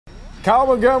Kyle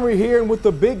Montgomery here, and with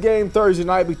the big game Thursday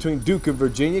night between Duke and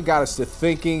Virginia, got us to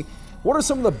thinking, what are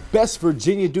some of the best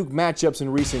Virginia-Duke matchups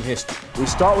in recent history? We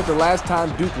start with the last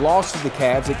time Duke lost to the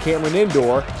Cavs at Cameron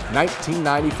Indoor,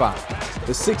 1995.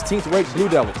 The 16th-ranked Blue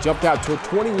Devils jumped out to a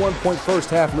 21-point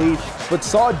first-half lead, but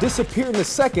saw it disappear in the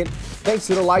second thanks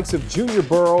to the likes of Junior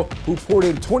Burrow, who poured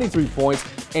in 23 points,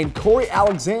 and Corey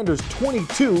Alexander's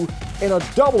 22 in a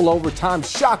double overtime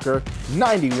shocker,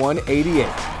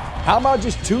 91-88. How about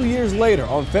just 2 years later,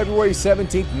 on February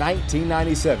 17,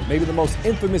 1997, maybe the most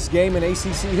infamous game in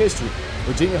ACC history?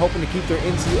 Virginia hoping to keep their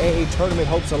NCAA tournament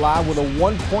hopes alive with a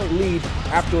 1-point lead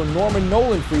after a Norman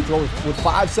Nolan free throw with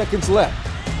 5 seconds left.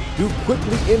 Duke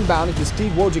quickly inbounded to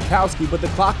Steve Wojciechowski, but the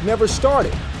clock never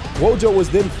started. Wojo was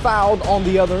then fouled on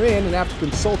the other end, and after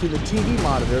consulting the TV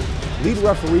monitor, lead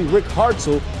referee Rick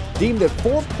Hartzell deemed that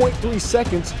 4.3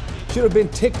 seconds should have been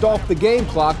ticked off the game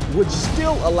clock, which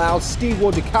still allowed Steve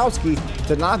Wojciechowski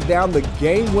to knock down the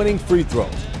game-winning free throw.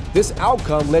 This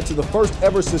outcome led to the first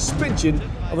ever suspension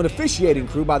of an officiating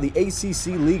crew by the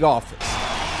ACC League office.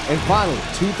 And finally,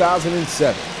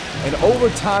 2007, an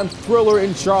overtime thriller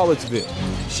in Charlottesville.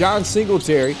 Sean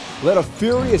Singletary led a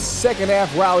furious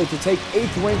second-half rally to take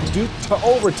 8th-ranked Duke to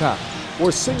overtime,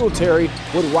 where Singletary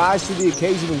would rise to the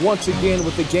occasion once again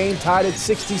with the game tied at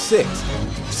 66.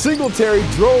 Singletary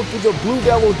drove through the Blue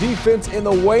Devil defense in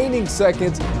the waning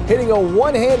seconds, hitting a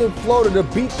one-handed floater to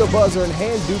beat the buzzer and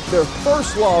hand Duke their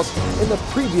first loss in the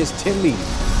previous 10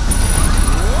 meetings.